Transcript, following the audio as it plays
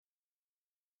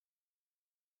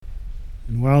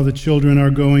And while the children are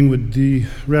going, would the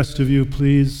rest of you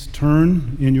please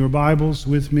turn in your Bibles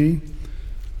with me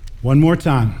one more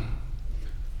time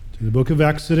to the book of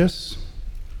Exodus,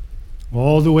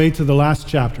 all the way to the last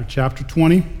chapter, chapter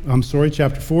 40.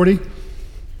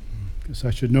 Guess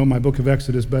I should know my book of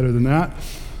Exodus better than that.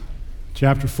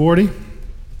 Chapter 40.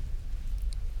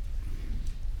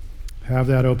 Have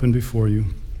that open before you.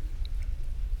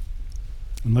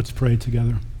 And let's pray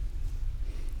together.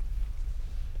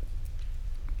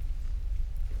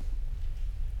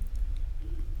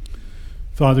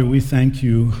 Father, we thank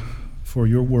you for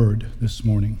your word this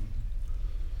morning.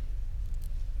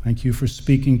 Thank you for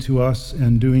speaking to us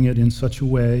and doing it in such a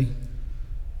way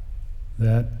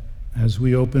that as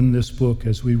we open this book,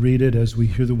 as we read it, as we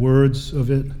hear the words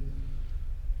of it,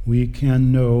 we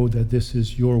can know that this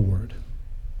is your word.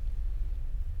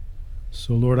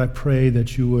 So, Lord, I pray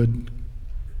that you would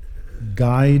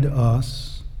guide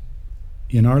us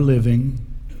in our living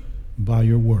by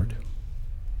your word.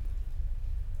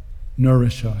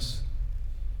 Nourish us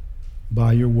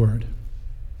by your word.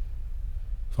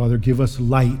 Father, give us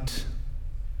light.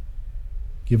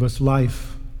 Give us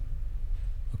life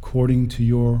according to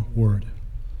your word.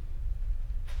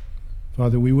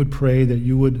 Father, we would pray that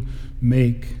you would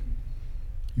make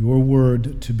your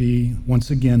word to be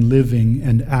once again living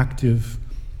and active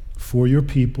for your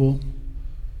people.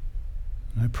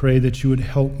 And I pray that you would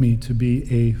help me to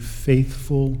be a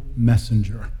faithful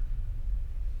messenger.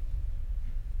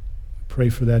 I pray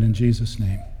for that in Jesus'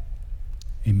 name.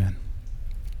 Amen.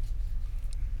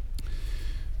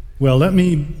 Well, let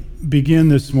me begin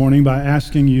this morning by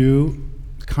asking you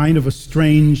kind of a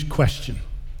strange question.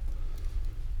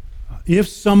 If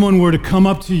someone were to come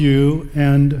up to you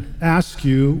and ask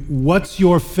you, what's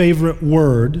your favorite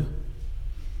word,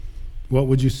 what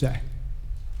would you say?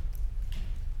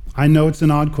 I know it's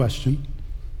an odd question.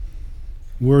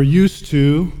 We're used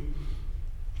to,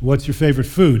 what's your favorite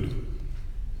food?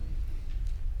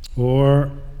 Or,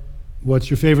 what's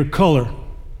your favorite color?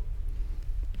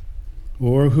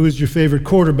 Or, who's your favorite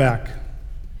quarterback?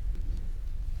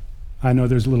 I know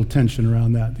there's a little tension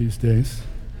around that these days.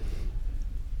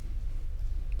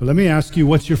 But let me ask you,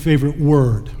 what's your favorite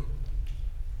word?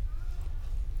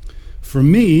 For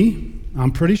me,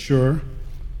 I'm pretty sure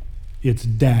it's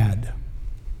dad.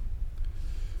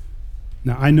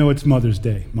 Now, I know it's Mother's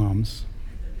Day, moms.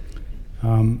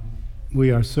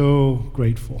 We are so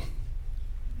grateful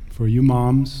for you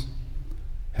moms.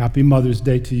 Happy Mother's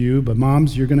Day to you. But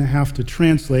moms, you're going to have to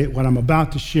translate what I'm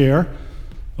about to share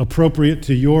appropriate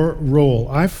to your role.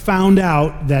 I found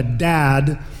out that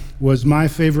dad was my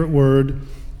favorite word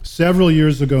several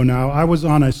years ago now. I was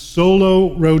on a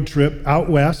solo road trip out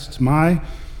west. My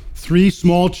 3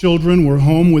 small children were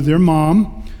home with their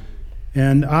mom,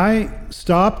 and I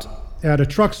stopped at a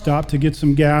truck stop to get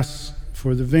some gas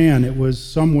for the van. It was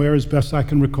somewhere, as best I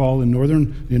can recall, in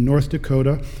North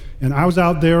Dakota, and I was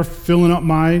out there filling up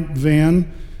my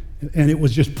van, and it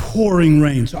was just pouring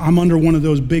rain. So I'm under one of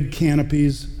those big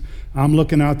canopies. I'm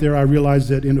looking out there. I realized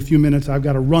that in a few minutes I've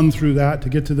got to run through that to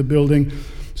get to the building.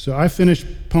 So I finished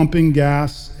pumping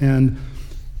gas, and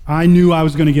I knew I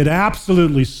was going to get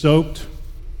absolutely soaked,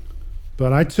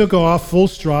 but I took off full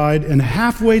stride, and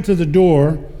halfway to the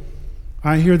door,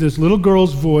 I hear this little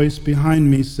girl's voice behind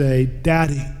me say,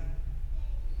 "Daddy."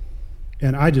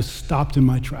 And I just stopped in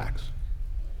my tracks.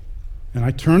 And I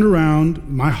turned around,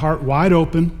 my heart wide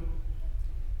open.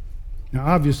 Now,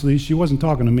 obviously, she wasn't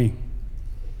talking to me.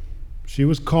 She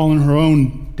was calling her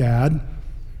own dad,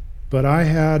 but I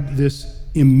had this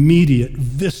immediate,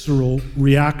 visceral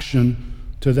reaction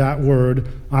to that word.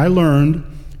 I learned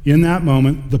in that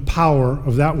moment the power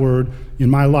of that word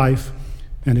in my life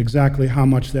and exactly how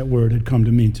much that word had come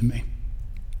to mean to me.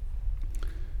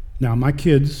 Now, my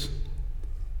kids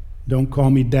don't call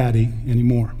me daddy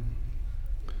anymore.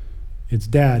 It's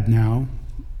dad now,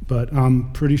 but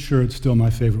I'm pretty sure it's still my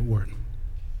favorite word.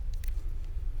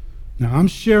 Now, I'm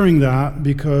sharing that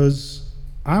because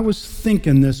I was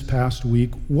thinking this past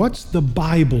week, what's the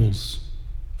Bible's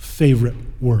favorite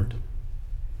word?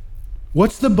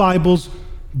 What's the Bible's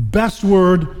best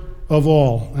word of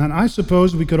all? And I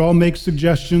suppose we could all make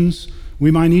suggestions. We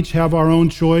might each have our own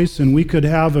choice, and we could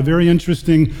have a very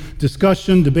interesting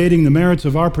discussion debating the merits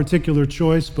of our particular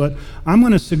choice, but I'm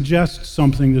going to suggest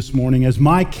something this morning as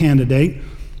my candidate,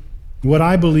 what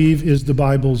I believe is the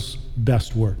Bible's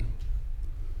best word.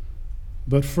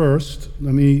 But first,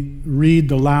 let me read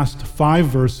the last 5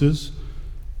 verses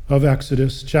of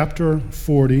Exodus, chapter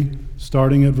 40,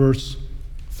 starting at verse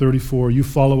 34. You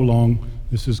follow along.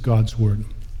 This is God's word.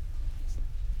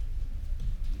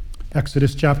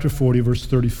 Exodus chapter 40, verse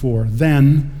 34.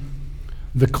 Then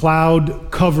The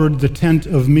cloud covered the tent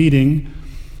of meeting,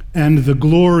 and the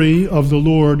glory of the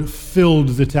Lord filled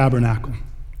the tabernacle.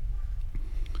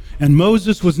 And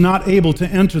Moses was not able to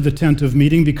enter the tent of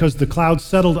meeting because the cloud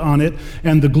settled on it,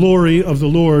 and the glory of the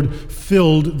Lord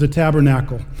filled the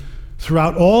tabernacle.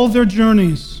 Throughout all their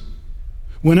journeys,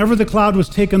 whenever the cloud was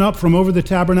taken up from over the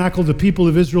tabernacle, the people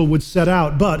of Israel would set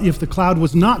out. But if the cloud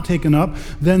was not taken up,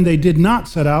 then they did not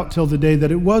set out till the day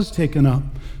that it was taken up.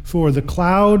 For the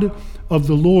cloud of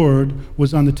the Lord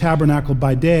was on the tabernacle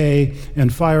by day,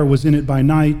 and fire was in it by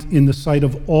night, in the sight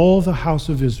of all the house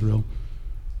of Israel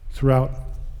throughout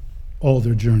all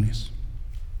their journeys.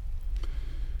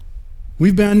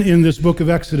 We've been in this book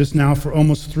of Exodus now for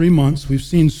almost 3 months. We've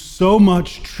seen so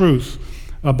much truth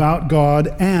about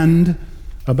God and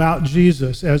about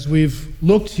Jesus as we've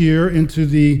looked here into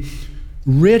the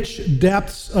rich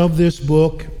depths of this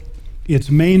book. Its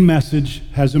main message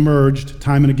has emerged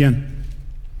time and again.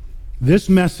 This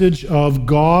message of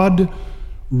God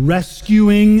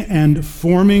rescuing and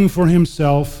forming for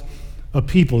himself a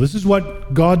people. This is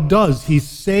what God does. He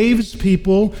saves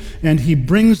people and he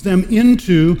brings them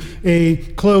into a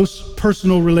close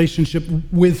personal relationship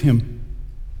with him.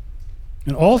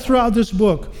 And all throughout this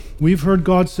book, we've heard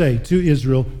God say to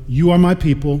Israel, "You are my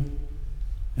people,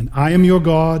 and I am your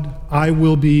God. I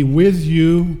will be with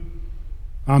you.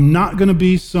 I'm not going to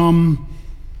be some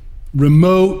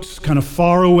remote, kind of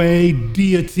far away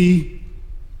deity.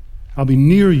 I'll be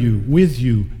near you, with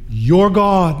you, your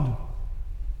God."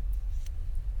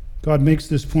 God makes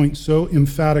this point so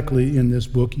emphatically in this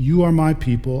book. You are my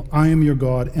people, I am your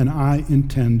God, and I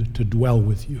intend to dwell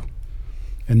with you.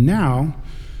 And now,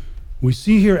 we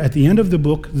see here at the end of the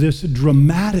book this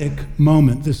dramatic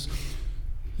moment,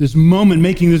 this moment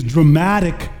making this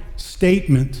dramatic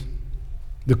statement,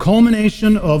 the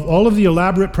culmination of all of the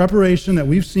elaborate preparation that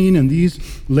we've seen in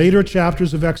these later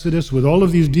chapters of Exodus with all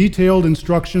of these detailed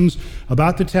instructions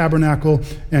about the tabernacle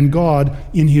and God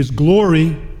in his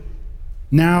glory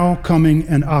now coming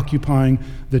and occupying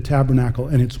the tabernacle.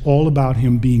 And it's all about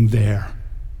him being there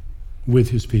with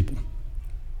his people.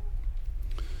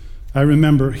 I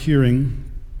remember hearing,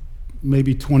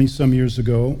 maybe 20-some years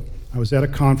ago, I was at a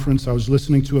conference, I was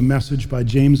listening to a message by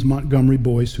James Montgomery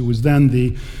Boyce, who was then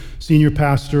the senior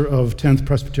pastor of 10th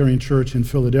Presbyterian Church in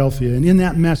Philadelphia. And in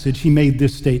that message, he made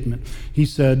this statement. He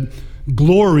said,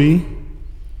 "Glory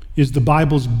is the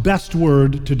Bible's best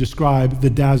word to describe the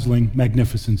dazzling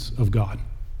magnificence of God."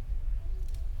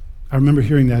 I remember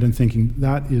hearing that and thinking,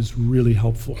 that is really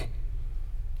helpful.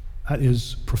 That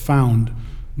is profound.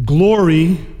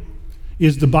 Glory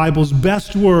is the Bible's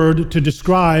best word to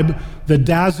describe the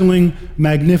dazzling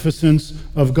magnificence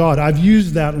of God. I've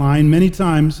used that line many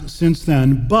times since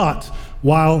then, but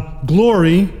while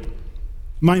glory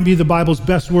might be the Bible's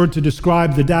best word to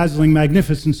describe the dazzling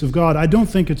magnificence of God, I don't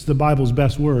think it's the Bible's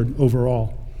best word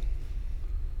overall.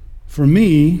 For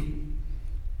me,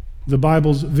 the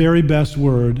Bible's very best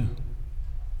word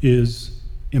is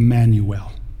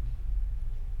Emmanuel,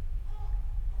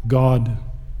 God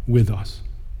with us.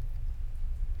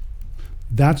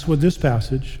 That's what this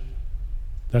passage,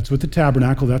 that's what the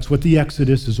tabernacle, that's what the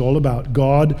Exodus is all about.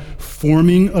 God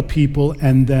forming a people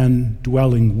and then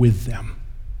dwelling with them.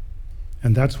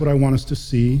 And that's what I want us to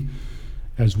see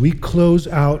as we close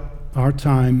out our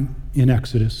time in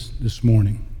Exodus this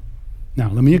morning. Now,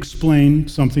 let me explain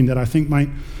something that I think might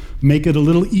make it a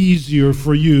little easier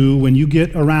for you when you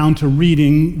get around to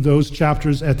reading those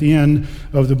chapters at the end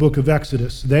of the book of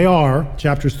Exodus. They are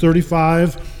chapters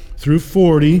 35 through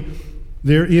 40.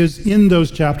 There is in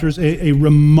those chapters a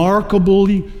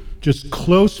remarkably just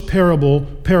close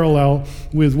parallel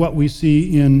with what we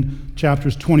see in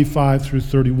chapters 25 through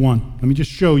 31. Let me just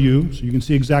show you so you can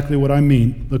see exactly what I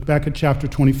mean. Look back at chapter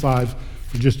 25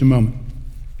 for just a moment.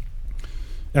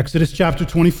 Exodus chapter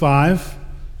 25,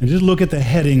 and just look at the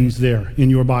headings there in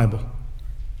your Bible.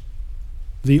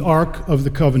 The Ark of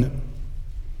the Covenant,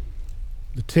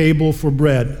 the table for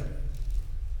bread,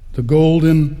 the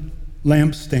golden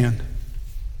lampstand.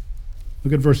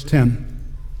 Look at verse 10.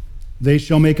 They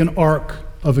shall make an ark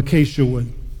of acacia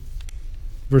wood.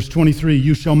 Verse 23,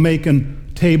 you shall make a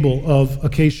table of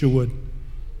acacia wood.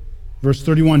 Verse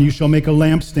 31, you shall make a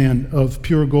lampstand of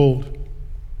pure gold.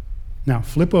 Now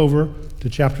flip over to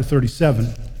chapter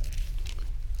 37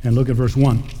 and look at verse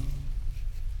 1.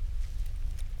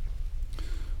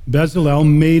 Bezalel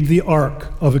made the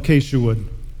ark of acacia wood.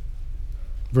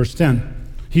 Verse 10,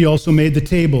 he also made the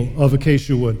table of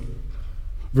acacia wood.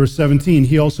 Verse 17,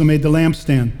 he also made the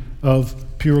lampstand of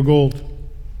pure gold.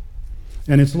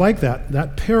 And it's like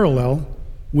that parallel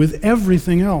with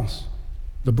everything else.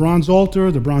 The bronze altar,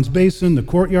 the bronze basin, the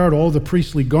courtyard, all the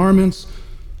priestly garments,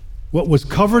 What was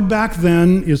covered back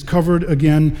then is covered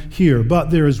again here, but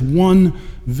there is one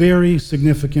very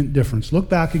significant difference. Look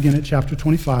back again at chapter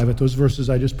 25, at those verses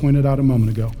I just pointed out a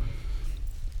moment ago.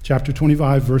 Chapter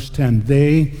 25, verse 10.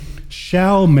 They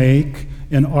shall make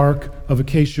an ark of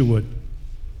acacia wood.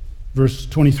 Verse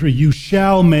 23, you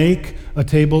shall make a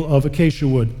table of acacia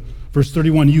wood. Verse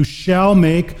 31, you shall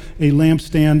make a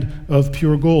lampstand of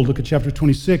pure gold. Look at chapter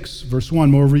 26, verse 1.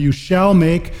 Moreover, you shall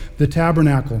make the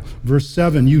tabernacle. Verse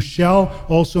 7, you shall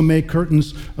also make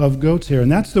curtains of goat's hair. And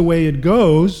that's the way it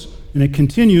goes, and it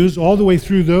continues all the way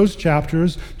through those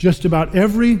chapters. Just about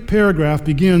every paragraph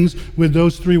begins with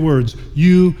those three words,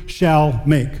 you shall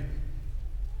make.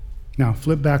 Now,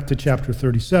 flip back to chapter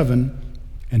 37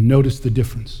 and notice the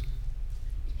difference.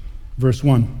 Verse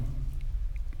 1.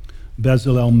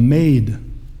 Bezalel made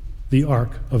the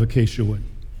ark of acacia wood.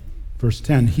 Verse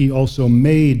 10, he also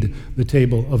made the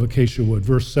table of acacia wood.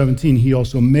 Verse 17, he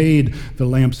also made the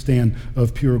lampstand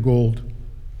of pure gold.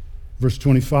 Verse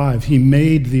 25, he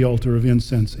made the altar of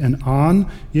incense. And on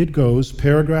it goes,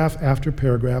 paragraph after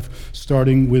paragraph,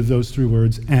 starting with those three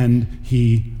words, and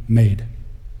he made.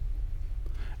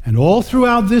 And all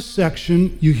throughout this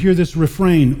section, you hear this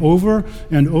refrain over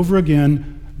and over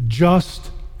again,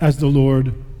 just as the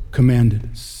Lord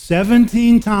commanded.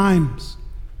 17 times.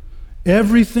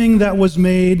 Everything that was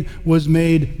made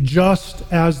just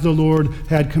as the Lord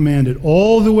had commanded,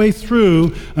 all the way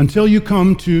through until you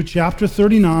come to chapter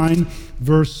 39,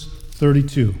 verse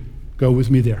 32. Go with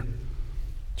me there.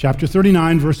 Chapter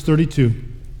 39, verse 32.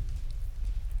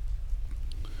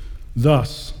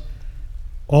 Thus,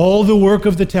 all the work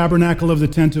of the tabernacle of the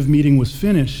tent of meeting was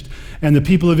finished, and the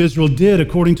people of Israel did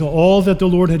according to all that the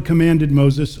Lord had commanded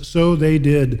Moses, so they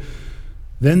did.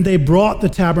 Then they brought the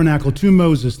tabernacle to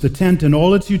Moses, the tent and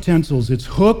all its utensils, its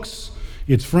hooks,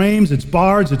 its frames, its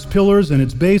bars, its pillars, and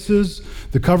its bases,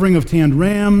 the covering of tanned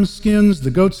ram skins,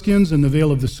 the goat skins, and the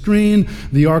veil of the screen,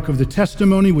 the ark of the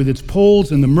testimony with its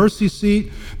poles and the mercy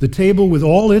seat, the table with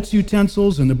all its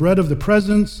utensils, and the bread of the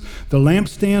presence, the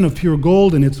lampstand of pure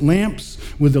gold and its lamps,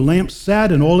 with the lamp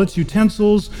set and all its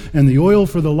utensils, and the oil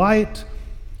for the light,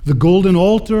 the golden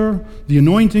altar, the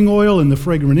anointing oil and the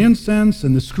fragrant incense,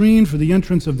 and the screen for the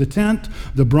entrance of the tent,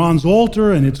 the bronze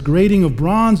altar and its grating of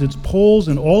bronze, its poles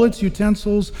and all its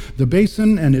utensils, the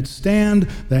basin and its stand,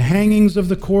 the hangings of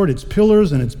the court, its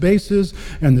pillars and its bases,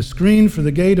 and the screen for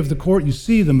the gate of the court. You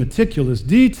see the meticulous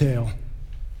detail.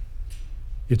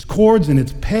 Its cords and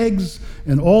its pegs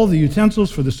and all the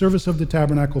utensils for the service of the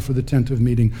tabernacle for the tent of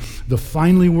meeting, the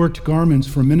finely worked garments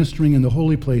for ministering in the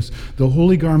holy place, the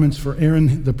holy garments for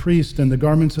Aaron the priest, and the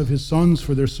garments of his sons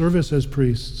for their service as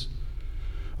priests.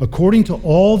 According to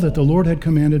all that the Lord had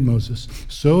commanded Moses,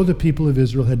 so the people of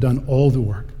Israel had done all the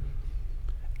work.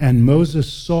 And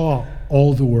Moses saw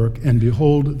all the work, and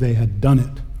behold, they had done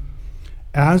it.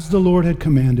 As the Lord had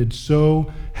commanded,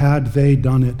 so had they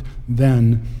done it.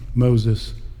 Then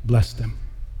Moses blessed them.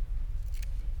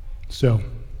 So,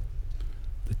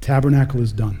 the tabernacle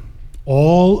is done.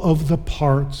 All of the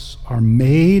parts are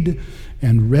made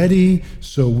and ready,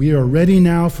 so we are ready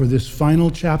now for this final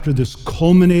chapter, this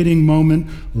culminating moment.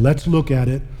 Let's look at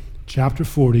it. Chapter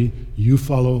 40, you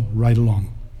follow right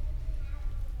along.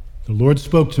 The Lord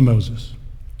spoke to Moses,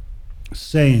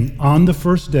 saying, on the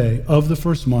first day of the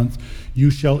first month, you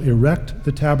shall erect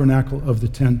the tabernacle of the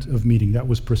tent of meeting. That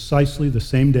was precisely the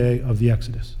same day of the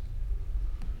Exodus.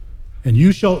 And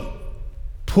you shall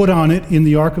put on it in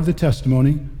the ark of the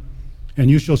testimony,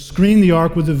 and you shall screen the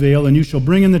ark with the veil, and you shall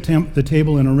bring in the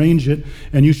table and arrange it,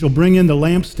 and you shall bring in the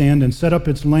lampstand and set up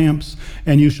its lamps,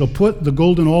 and you shall put the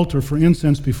golden altar for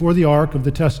incense before the ark of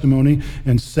the testimony,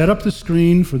 and set up the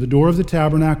screen for the door of the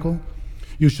tabernacle.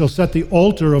 You shall set the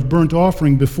altar of burnt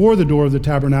offering before the door of the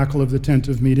tabernacle of the tent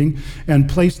of meeting, and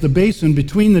place the basin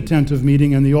between the tent of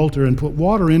meeting and the altar, and put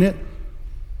water in it.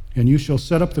 And you shall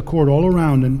set up the court all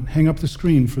around, and hang up the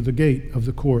screen for the gate of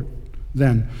the court.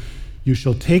 Then you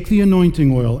shall take the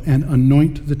anointing oil and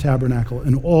anoint the tabernacle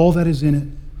and all that is in it,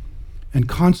 and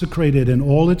consecrate it and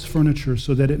all its furniture,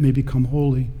 so that it may become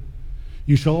holy.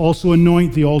 You shall also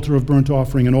anoint the altar of burnt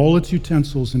offering and all its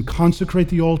utensils, and consecrate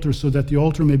the altar so that the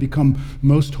altar may become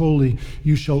most holy.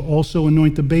 You shall also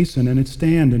anoint the basin and its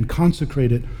stand, and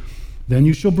consecrate it. Then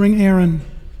you shall bring Aaron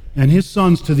and his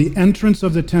sons to the entrance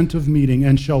of the tent of meeting,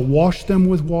 and shall wash them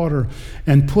with water,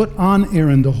 and put on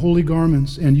Aaron the holy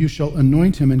garments, and you shall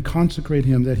anoint him and consecrate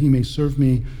him, that he may serve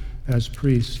me as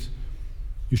priest.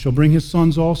 You shall bring his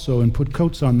sons also, and put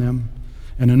coats on them,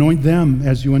 and anoint them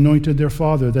as you anointed their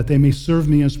father, that they may serve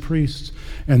me as priests.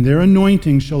 And their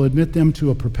anointing shall admit them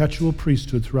to a perpetual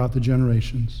priesthood throughout the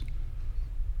generations.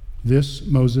 This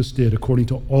Moses did according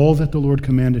to all that the Lord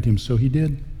commanded him, so he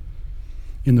did.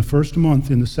 In the first month,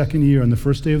 in the second year, on the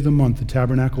first day of the month, the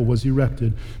tabernacle was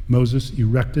erected. Moses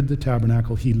erected the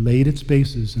tabernacle. He laid its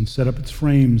bases and set up its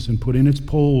frames and put in its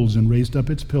poles and raised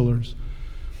up its pillars.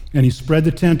 And he spread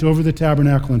the tent over the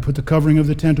tabernacle and put the covering of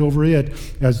the tent over it,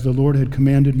 as the Lord had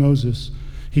commanded Moses.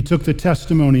 He took the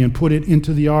testimony and put it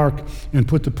into the ark and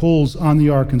put the poles on the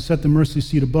ark and set the mercy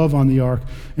seat above on the ark.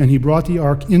 And he brought the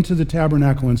ark into the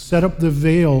tabernacle and set up the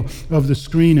veil of the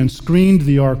screen and screened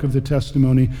the ark of the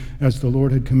testimony as the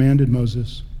Lord had commanded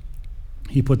Moses.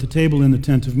 He put the table in the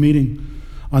tent of meeting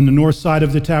on the north side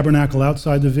of the tabernacle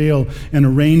outside the veil and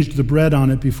arranged the bread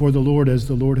on it before the Lord as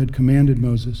the Lord had commanded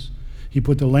Moses. He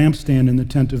put the lampstand in the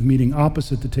tent of meeting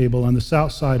opposite the table on the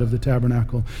south side of the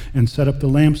tabernacle and set up the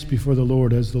lamps before the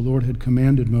Lord as the Lord had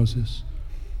commanded Moses.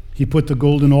 He put the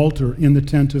golden altar in the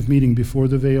tent of meeting before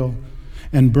the veil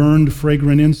and burned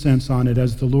fragrant incense on it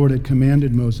as the Lord had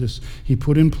commanded Moses. He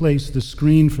put in place the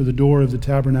screen for the door of the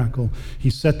tabernacle. He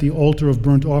set the altar of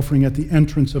burnt offering at the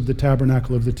entrance of the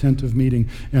tabernacle of the tent of meeting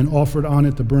and offered on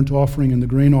it the burnt offering and the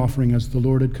grain offering as the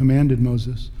Lord had commanded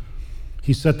Moses.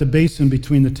 He set the basin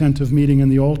between the tent of meeting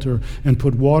and the altar and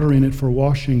put water in it for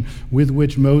washing, with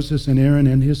which Moses and Aaron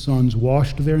and his sons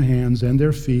washed their hands and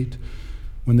their feet.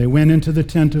 When they went into the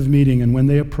tent of meeting and when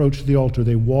they approached the altar,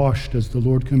 they washed as the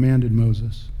Lord commanded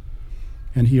Moses.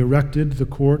 And he erected the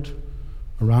court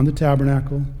around the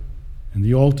tabernacle and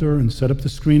the altar and set up the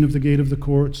screen of the gate of the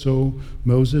court. So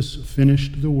Moses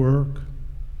finished the work.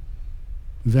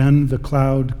 Then the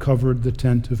cloud covered the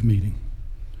tent of meeting.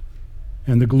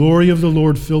 And the glory of the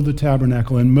Lord filled the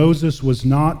tabernacle, and Moses was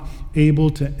not able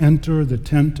to enter the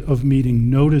tent of meeting.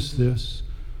 Notice this.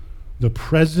 The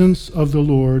presence of the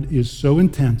Lord is so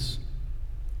intense,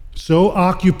 so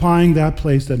occupying that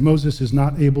place that Moses is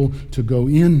not able to go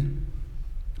in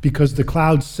because the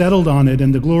cloud settled on it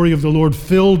and the glory of the Lord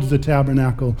filled the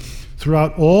tabernacle.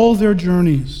 Throughout all their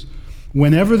journeys,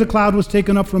 whenever the cloud was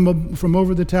taken up from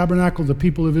over the tabernacle, the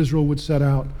people of Israel would set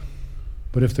out.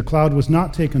 But if the cloud was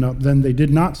not taken up, then they did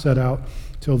not set out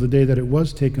till the day that it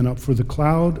was taken up. For the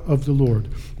cloud of the Lord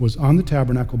was on the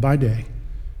tabernacle by day,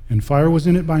 and fire was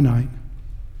in it by night,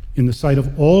 in the sight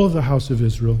of all of the house of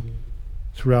Israel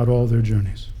throughout all their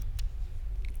journeys.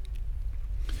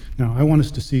 Now, I want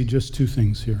us to see just two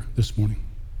things here this morning.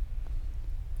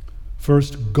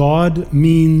 First, God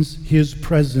means his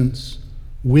presence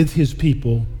with his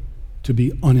people to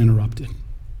be uninterrupted.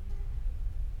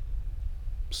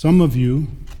 Some of you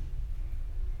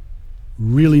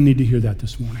really need to hear that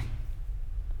this morning.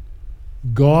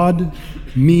 God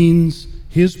means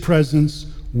his presence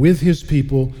with his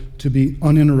people to be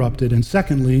uninterrupted. And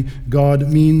secondly, God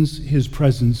means his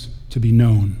presence to be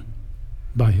known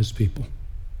by his people.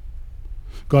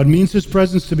 God means his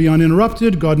presence to be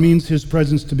uninterrupted. God means his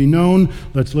presence to be known.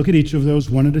 Let's look at each of those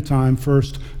one at a time.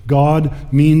 First, God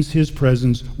means his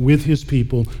presence with his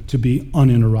people to be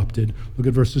uninterrupted. Look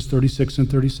at verses 36 and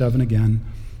 37 again.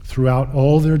 Throughout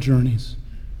all their journeys,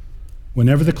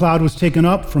 whenever the cloud was taken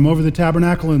up from over the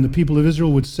tabernacle and the people of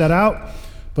Israel would set out,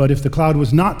 but if the cloud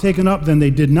was not taken up, then they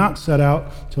did not set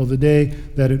out till the day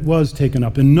that it was taken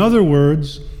up. In other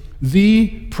words, the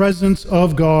presence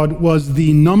of God was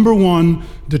the number one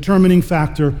determining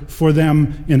factor for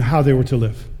them in how they were to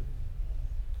live.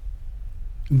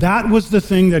 That was the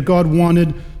thing that God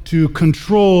wanted to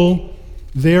control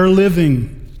their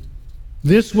living.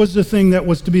 This was the thing that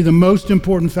was to be the most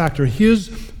important factor.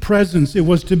 His presence, it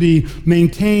was to be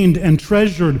maintained and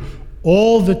treasured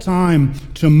all the time.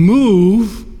 To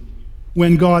move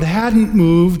when God hadn't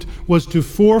moved was to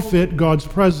forfeit God's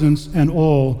presence and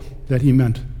all that he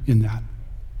meant in that.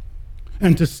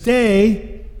 And to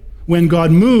stay when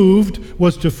God moved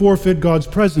was to forfeit God's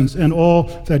presence and all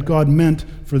that God meant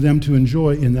for them to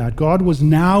enjoy in that. God was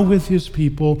now with his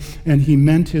people, and he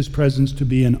meant his presence to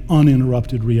be an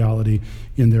uninterrupted reality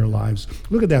in their lives.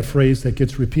 Look at that phrase that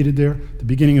gets repeated there at the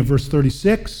beginning of verse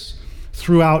 36,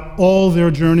 throughout all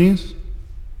their journeys.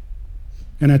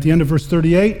 And at the end of verse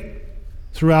 38,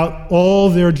 throughout all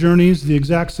their journeys, the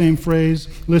exact same phrase.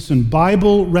 Listen,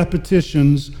 Bible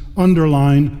repetitions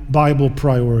underline Bible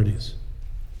priorities.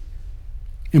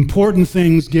 Important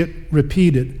things get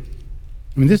repeated.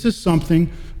 I mean, this is something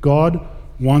God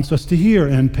wants us to hear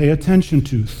and pay attention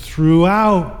to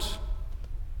throughout.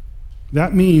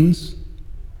 That means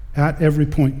at every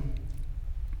point.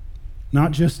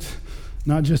 Not just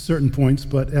certain points,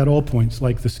 but at all points,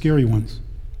 like the scary ones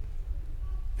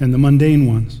and the mundane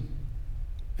ones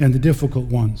and the difficult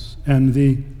ones and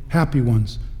the happy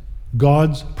ones.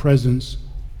 God's presence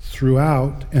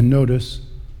throughout, and notice,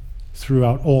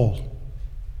 throughout all.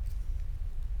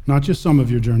 Not just some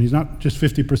of your journeys, not just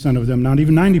 50% of them, not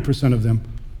even 90% of them,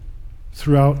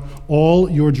 throughout all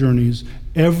your journeys,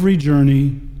 every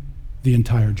journey, the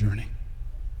entire journey.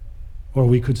 Or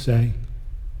we could say,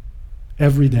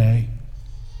 every day,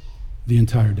 the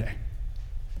entire day.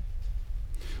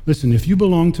 Listen, if you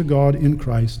belong to God in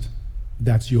Christ,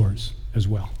 that's yours as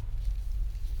well.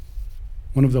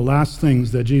 One of the last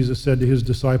things that Jesus said to his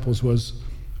disciples was,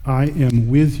 I am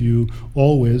with you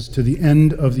always to the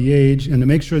end of the age. And to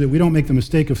make sure that we don't make the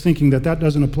mistake of thinking that that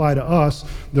doesn't apply to us,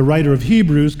 the writer of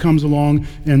Hebrews comes along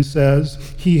and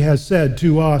says, he has said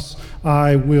to us,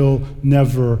 I will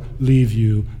never leave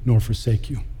you nor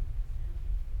forsake you.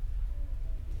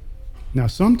 Now,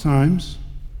 sometimes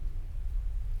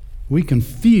we can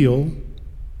feel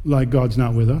like God's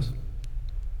not with us,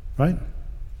 right?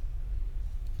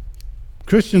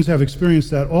 Christians have experienced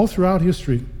that all throughout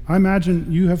history. I imagine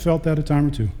you have felt that a time or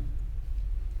two.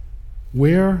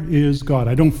 Where is God?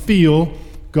 I don't feel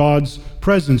God's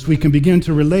presence. We can begin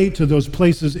to relate to those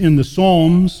places in the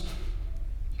Psalms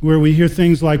where we hear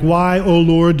things like, why, O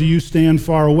Lord, do you stand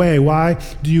far away? Why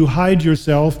do you hide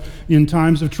yourself in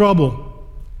times of trouble?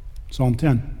 Psalm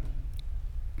 10.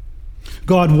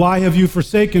 God, why have you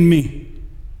forsaken me?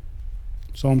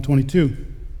 Psalm 22.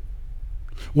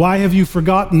 Why have you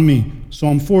forgotten me?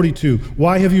 Psalm 42.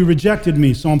 Why have you rejected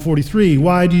me? Psalm 43.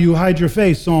 Why do you hide your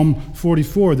face? Psalm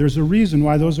 44. There's a reason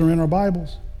why those are in our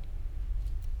Bibles.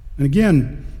 And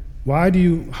again, why do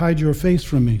you hide your face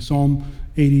from me? Psalm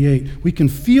 88. We can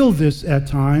feel this at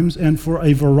times, and for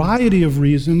a variety of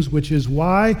reasons, which is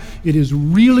why it is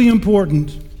really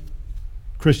important,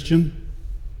 Christian,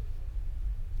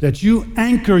 that you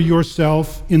anchor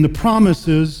yourself in the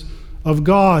promises of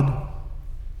God.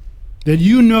 That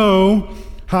you know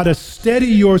how to steady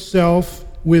yourself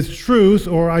with truth,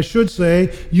 or I should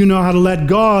say, you know how to let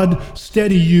God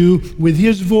steady you with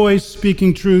his voice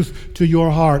speaking truth to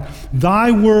your heart. Thy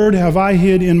word have I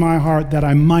hid in my heart that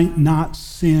I might not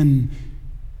sin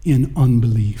in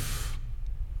unbelief.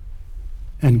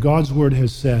 And God's word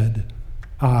has said,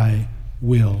 I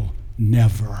will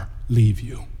never leave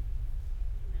you.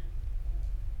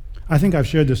 I think I've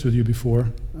shared this with you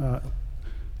before.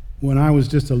 When I was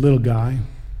just a little guy,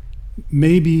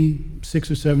 maybe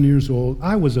 6 or 7 years old,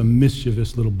 I was a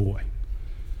mischievous little boy.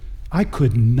 I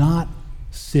could not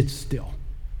sit still.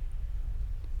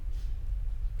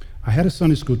 I had a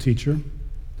Sunday school teacher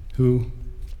who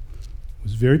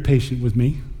was very patient with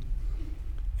me.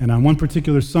 And on one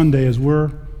particular Sunday, as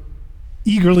we're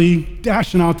eagerly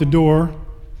dashing out the door,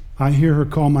 I hear her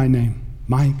call my name,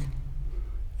 Mike.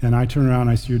 And I turn around and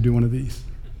I see her do one of these.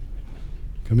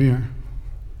 Come here.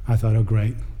 I thought, oh,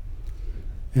 great.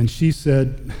 And she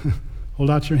said, hold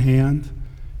out your hand.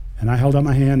 And I held out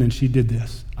my hand, and she did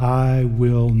this. I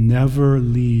will never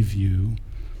leave you.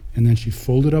 And then she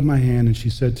folded up my hand, and she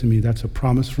said to me, that's a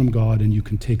promise from God, and you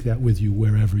can take that with you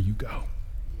wherever you go.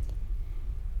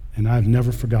 And I've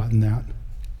never forgotten that.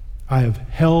 I have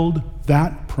held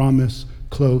that promise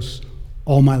close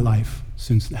all my life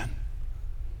since then.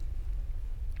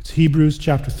 It's Hebrews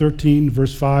chapter 13,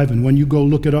 verse 5, and when you go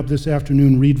look it up this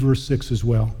afternoon, read verse 6 as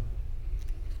well.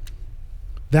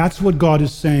 That's what God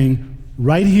is saying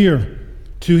right here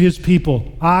to his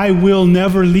people. I will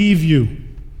never leave you.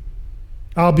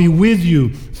 I'll be with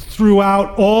you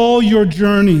throughout all your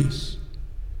journeys.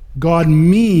 God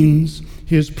means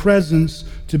his presence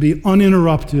to be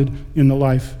uninterrupted in the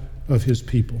life of his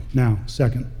people. Now,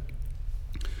 second,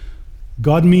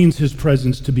 God means his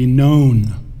presence to be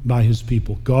known by his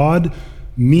people. God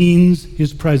means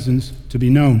his presence to be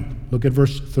known. Look at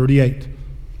verse 38.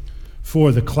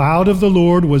 For the cloud of the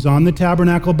Lord was on the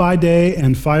tabernacle by day,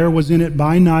 and fire was in it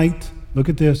by night. Look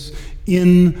at this.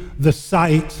 In the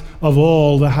sight of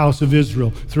all the house of Israel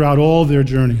throughout all their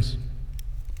journeys.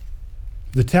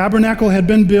 The tabernacle had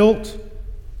been built.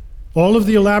 All of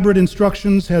the elaborate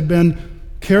instructions had been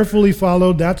carefully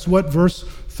followed. That's what verse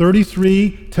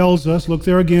 33 tells us. Look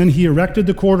there again. He erected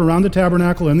the court around the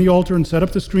tabernacle and the altar and set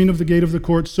up the screen of the gate of the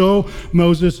court. So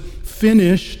Moses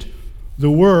finished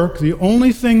the work. The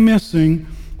only thing missing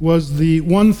was the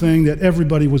one thing that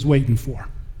everybody was waiting for.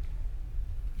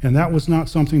 And that was not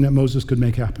something that Moses could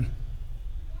make happen.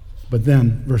 But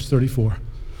then, verse 34,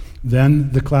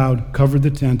 then the cloud covered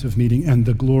the tent of meeting, and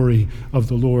the glory of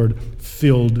the Lord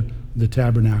filled the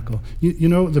tabernacle. You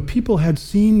know, the people had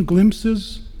seen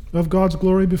glimpses of God's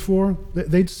glory before.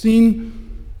 They'd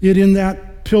seen it in that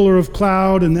pillar of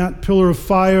cloud and that pillar of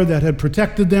fire that had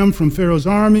protected them from Pharaoh's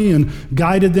army and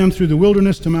guided them through the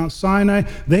wilderness to Mount Sinai.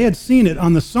 They had seen it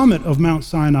on the summit of Mount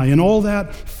Sinai and all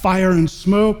that fire and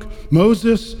smoke.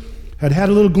 Moses had had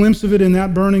a little glimpse of it in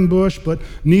that burning bush, but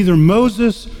neither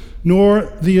Moses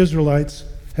nor the Israelites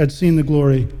had seen the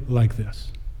glory like this.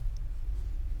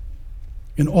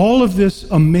 In all of this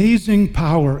amazing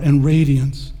power and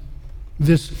radiance,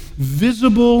 this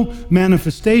visible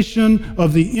manifestation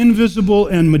of the invisible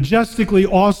and majestically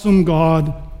awesome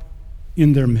God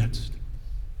in their midst.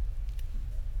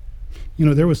 You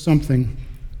know, there was something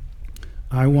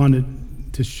I wanted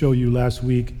to show you last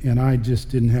week, and I just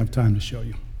didn't have time to show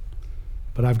you.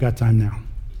 But I've got time now.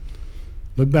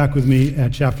 Look back with me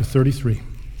at chapter 33.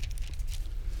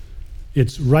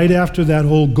 It's right after that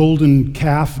whole golden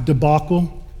calf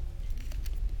debacle.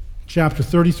 Chapter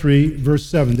 33, verse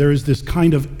 7. There is this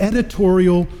kind of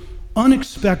editorial,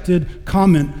 unexpected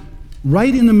comment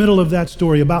right in the middle of that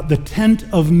story about the tent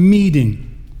of meeting.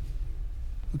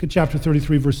 Look at chapter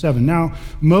 33, verse 7. Now,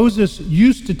 Moses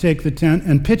used to take the tent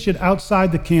and pitch it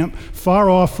outside the camp, far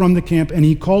off from the camp, and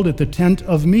he called it the tent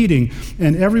of meeting.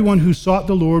 And everyone who sought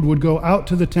the Lord would go out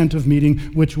to the tent of meeting,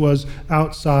 which was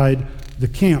outside the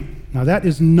camp. Now, that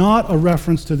is not a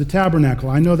reference to the tabernacle.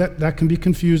 I know that can be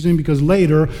confusing because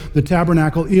later the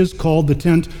tabernacle is called the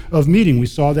tent of meeting. We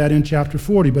saw that in chapter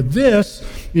 40. But this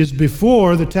is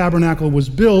before the tabernacle was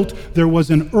built. There was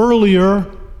an earlier,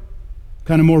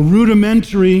 kind of more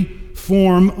rudimentary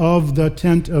form of the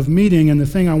tent of meeting. And the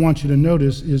thing I want you to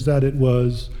notice is that it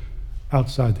was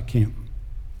outside the camp.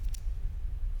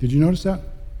 Did you notice that?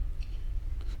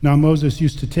 Now Moses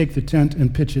used to take the tent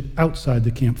and pitch it outside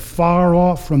the camp, far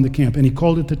off from the camp, and he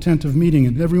called it the tent of meeting.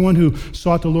 And everyone who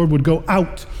sought the Lord would go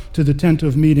out to the tent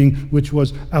of meeting, which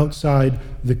was outside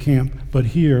the camp. But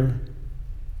here,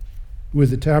 with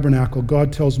the tabernacle,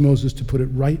 God tells Moses to put it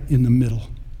right in the middle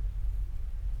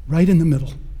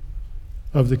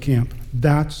of the camp.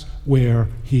 That's where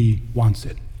he wants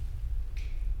it.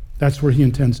 That's where he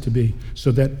intends to be,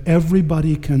 so that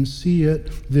everybody can see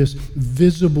it, this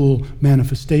visible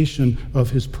manifestation of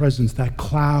his presence, that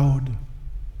cloud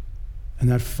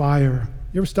and that fire.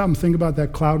 You ever stop and think about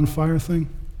that cloud and fire thing?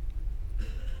 I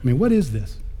mean, what is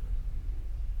this?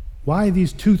 Why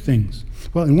these two things?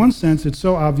 Well, in one sense, it's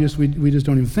so obvious we just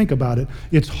don't even think about it.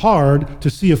 It's hard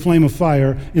to see a flame of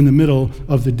fire in the middle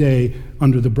of the day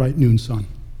under the bright noon sun.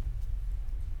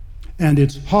 And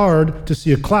it's hard to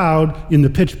see a cloud in the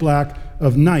pitch black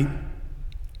of night.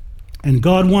 And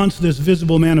God wants this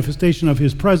visible manifestation of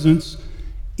his presence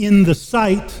in the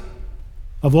sight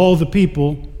of all the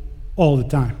people all the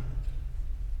time.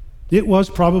 It was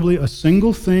probably a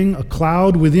single thing, a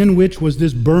cloud within which was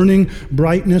this burning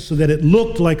brightness so that it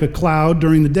looked like a cloud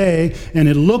during the day and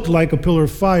it looked like a pillar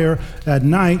of fire at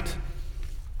night.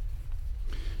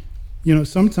 You know,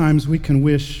 sometimes we can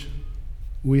wish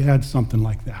we had something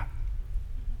like that.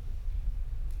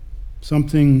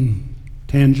 Something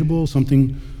tangible,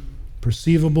 something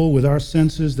perceivable with our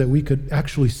senses that we could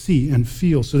actually see and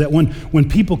feel, so that when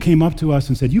people came up to us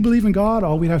and said, "You believe in God?"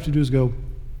 all we'd have to do is go,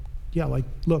 "Yeah, like,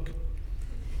 look."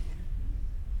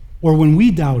 Or when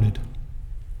we doubted,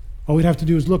 all we'd have to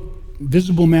do is look,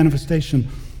 visible manifestation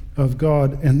of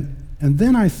God. And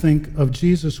then I think of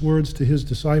Jesus' words to his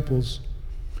disciples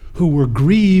who were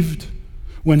grieved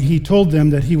when he told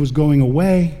them that he was going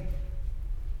away.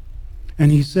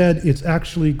 And he said, "It's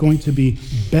actually going to be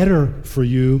better for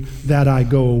you that I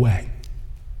go away."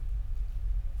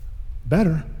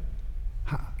 Better?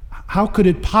 How could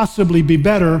it possibly be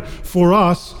better for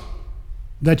us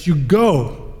that you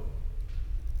go?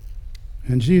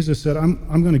 And Jesus said,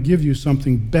 I'm going to give you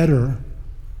something better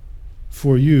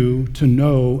for you to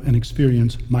know and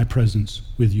experience my presence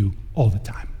with you all the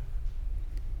time.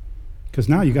 Because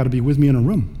now you got to be with me in a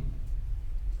room.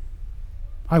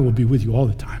 I will be with you all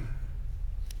the time.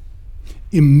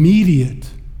 Immediate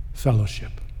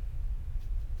fellowship.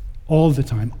 All the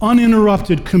time.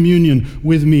 Uninterrupted communion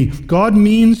with me. God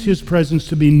means his presence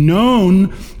to be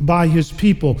known by his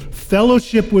people.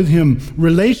 Fellowship with him.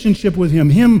 Relationship with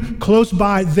him. Him close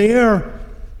by there.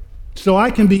 So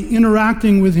I can be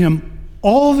interacting with him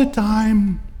all the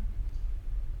time.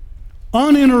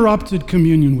 Uninterrupted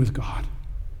communion with God.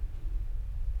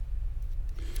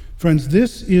 Friends,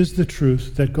 this is the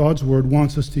truth that God's word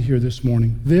wants us to hear this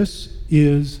morning. This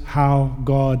is how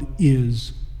God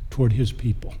is toward his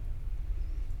people.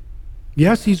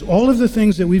 Yes, he's all of the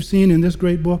things that we've seen in this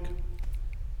great book.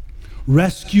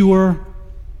 Rescuer,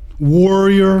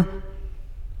 warrior,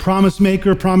 promise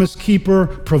maker, promise keeper,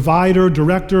 provider,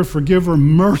 director, forgiver,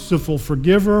 merciful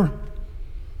forgiver.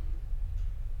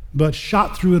 But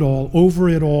shot through it all, over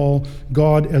it all,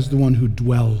 God as the one who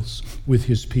dwells with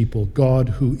his people, God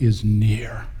who is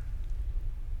near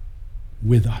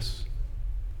with us.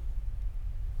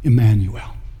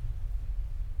 Emmanuel.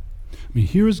 I mean,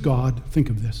 here is God, think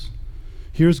of this.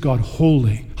 Here's God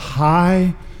holy,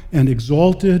 high and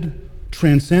exalted,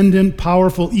 transcendent,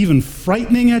 powerful, even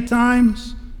frightening at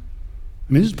times.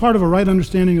 I mean, this is part of a right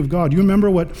understanding of God. You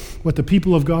remember what the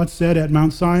people of God said at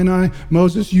Mount Sinai?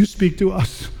 Moses, you speak to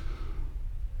us.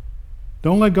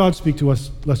 Don't let God speak to us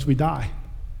lest we die.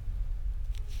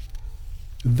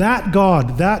 That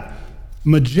God, that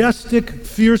majestic,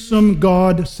 fearsome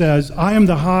God says, I am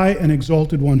the high and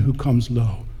exalted one who comes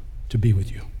low to be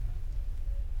with you.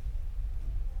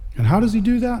 And how does he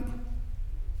do that?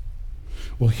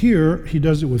 Well, here he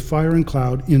does it with fire and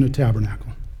cloud in a tabernacle.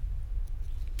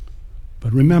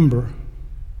 But remember,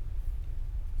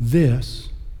 this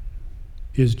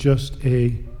is just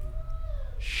a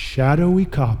shadowy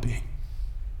copy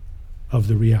of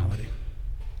the reality.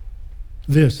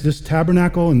 This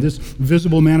tabernacle and this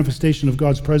visible manifestation of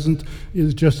God's presence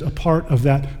is just a part of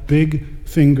that big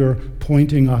finger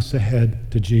pointing us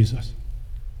ahead to Jesus.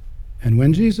 And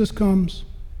when Jesus comes,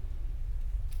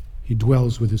 he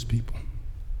dwells with his people.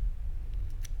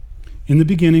 In the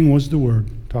beginning was the Word,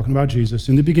 talking about Jesus.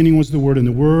 In the beginning was the Word, and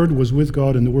the Word was with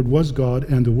God, and the Word was God,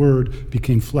 and the Word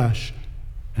became flesh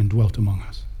and dwelt among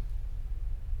us.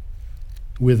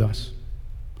 With us.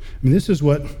 I mean, this is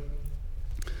what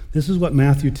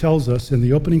Matthew tells us in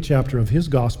the opening chapter of his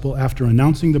gospel after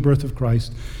announcing the birth of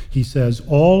Christ. He says,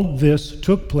 all this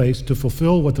took place to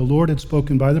fulfill what the Lord had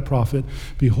spoken by the prophet.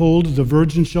 Behold, the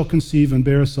virgin shall conceive and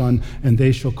bear a son, and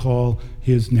they shall call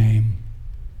his name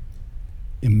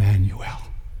Emmanuel.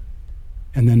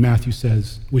 And then Matthew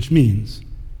says, which means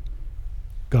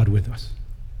God with us.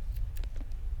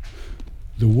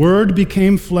 The Word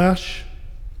became flesh,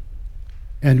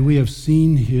 and we have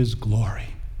seen his glory.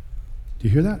 Do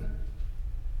you hear that?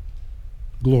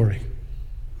 Glory.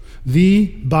 The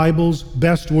Bible's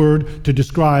best word to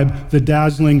describe the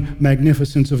dazzling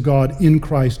magnificence of God in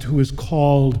Christ, who is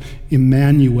called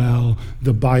Emmanuel,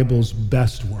 the Bible's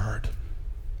best word.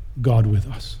 God with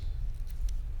us.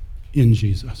 In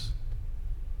Jesus.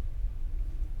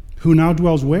 Who now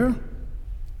dwells where?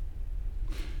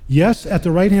 Yes, at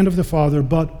the right hand of the Father,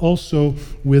 but also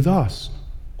with us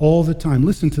all the time.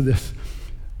 Listen to this.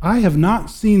 I have not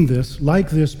seen this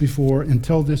like this before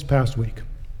until this past week.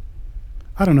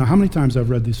 I don't know how many times I've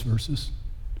read these verses.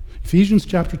 Ephesians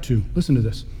chapter 2. Listen to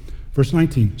this. Verse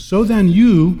 19. So then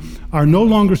you are no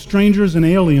longer strangers and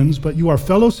aliens, but you are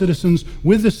fellow citizens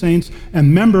with the saints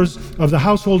and members of the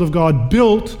household of God,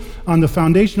 built on the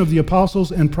foundation of the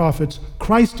apostles and prophets,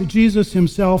 Christ Jesus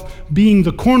himself being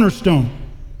the cornerstone.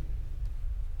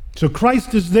 So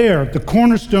Christ is there, the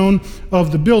cornerstone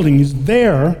of the building. He's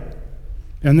there.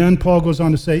 And then Paul goes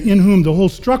on to say, in whom the whole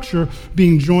structure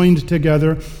being joined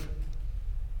together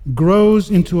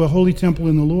grows into a holy temple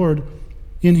in the Lord.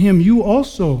 In him you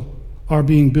also are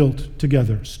being built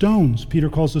together. Stones, Peter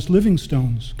calls us living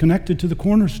stones, connected to the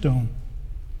cornerstone.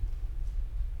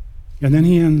 And then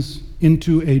he ends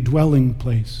into a dwelling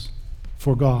place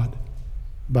for God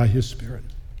by his Spirit.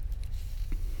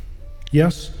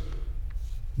 Yes,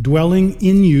 dwelling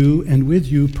in you and with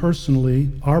you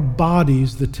personally, our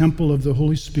bodies, the temple of the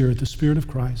Holy Spirit, the Spirit of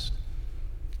Christ,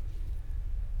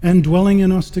 and dwelling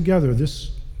in us together,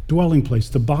 this dwelling place,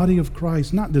 the body of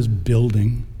Christ, not this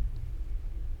building,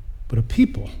 but a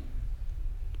people,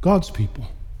 God's people,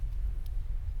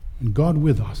 and God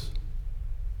with us.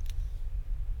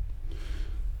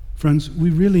 Friends, we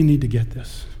really need to get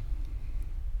this.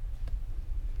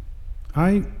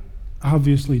 I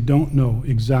obviously don't know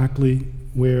exactly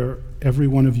where every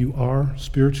one of you are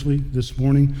spiritually this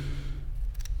morning.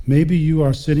 Maybe you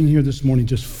are sitting here this morning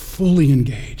just fully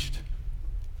engaged.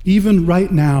 Even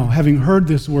right now, having heard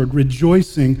this word,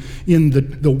 rejoicing in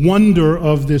the wonder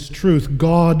of this truth,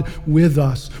 God with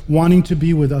us, wanting to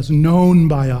be with us, known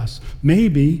by us.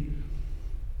 Maybe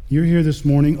you're here this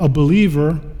morning, a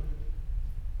believer,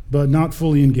 but not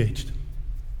fully engaged.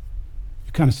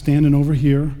 You're kind of standing over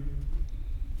here.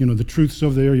 You know, the truth's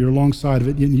over there, you're alongside of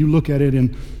it, and you look at it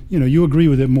and, you agree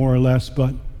with it more or less,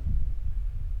 but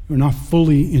you're not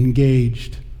fully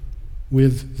engaged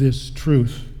with this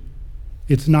truth.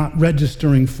 It's not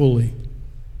registering fully.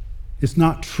 It's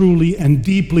not truly and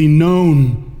deeply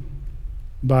known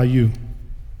by you.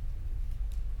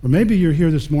 Or maybe you're here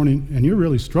this morning and you're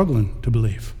really struggling to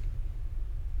believe.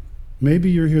 Maybe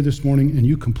you're here this morning and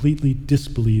you completely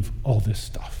disbelieve all this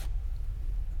stuff.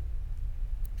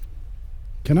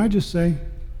 Can I just say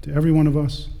to every one of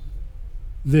us,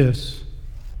 this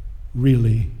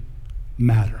really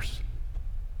matters.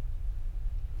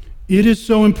 It is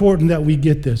so important that we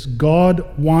get this.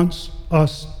 God wants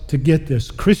us to get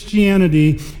this.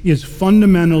 Christianity is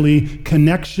fundamentally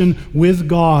connection with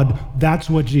God. That's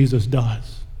what Jesus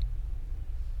does.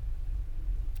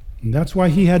 And that's why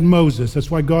he had Moses.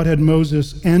 That's why God had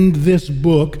Moses end this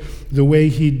book the way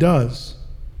he does.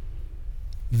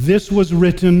 This was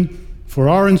written for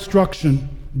our instruction.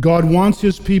 God wants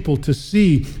his people to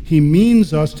see he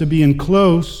means us to be in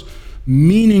close,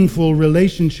 meaningful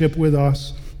relationship with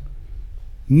us,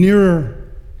 nearer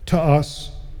to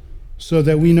us, so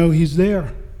that we know he's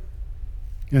there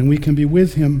and we can be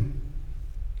with him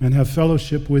and have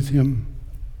fellowship with him.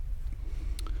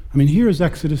 I mean, here is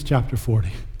Exodus chapter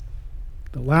 40,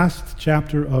 the last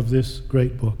chapter of this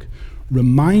great book,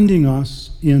 reminding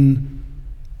us in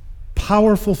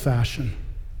powerful fashion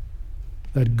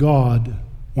that God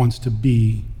wants to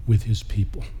be with his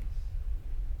people.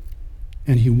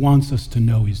 And he wants us to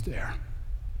know he's there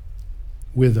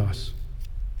with us.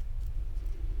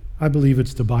 I believe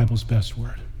it's the Bible's best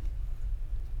word.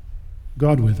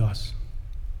 God with us.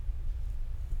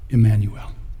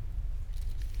 Emmanuel.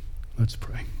 Let's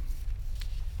pray.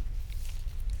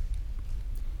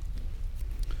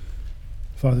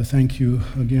 Father, thank you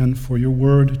again for your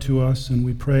word to us, and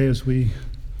we pray as we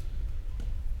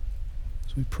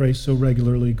pray so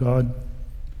regularly, God,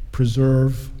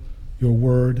 preserve your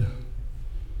word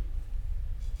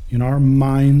in our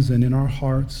minds and in our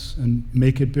hearts and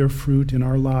make it bear fruit in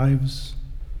our lives.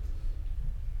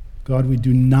 God, we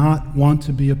do not want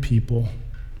to be a people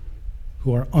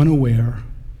who are unaware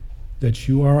that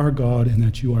you are our God and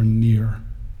that you are near,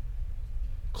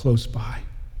 close by,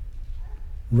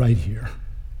 right here.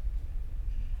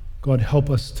 God,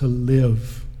 help us to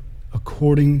live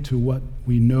according to what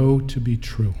we know to be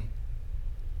true.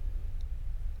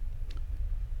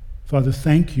 Father,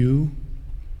 thank you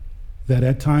that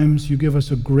at times you give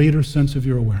us a greater sense of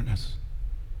your awareness.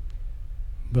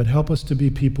 But help us to be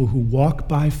people who walk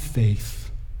by faith,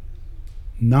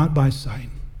 not by sight.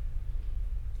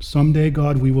 Someday,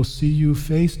 God, we will see you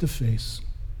face to face.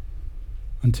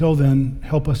 Until then,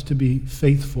 help us to be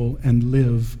faithful and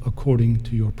live according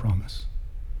to your promise.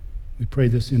 We pray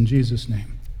this in Jesus'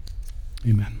 name.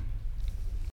 Amen.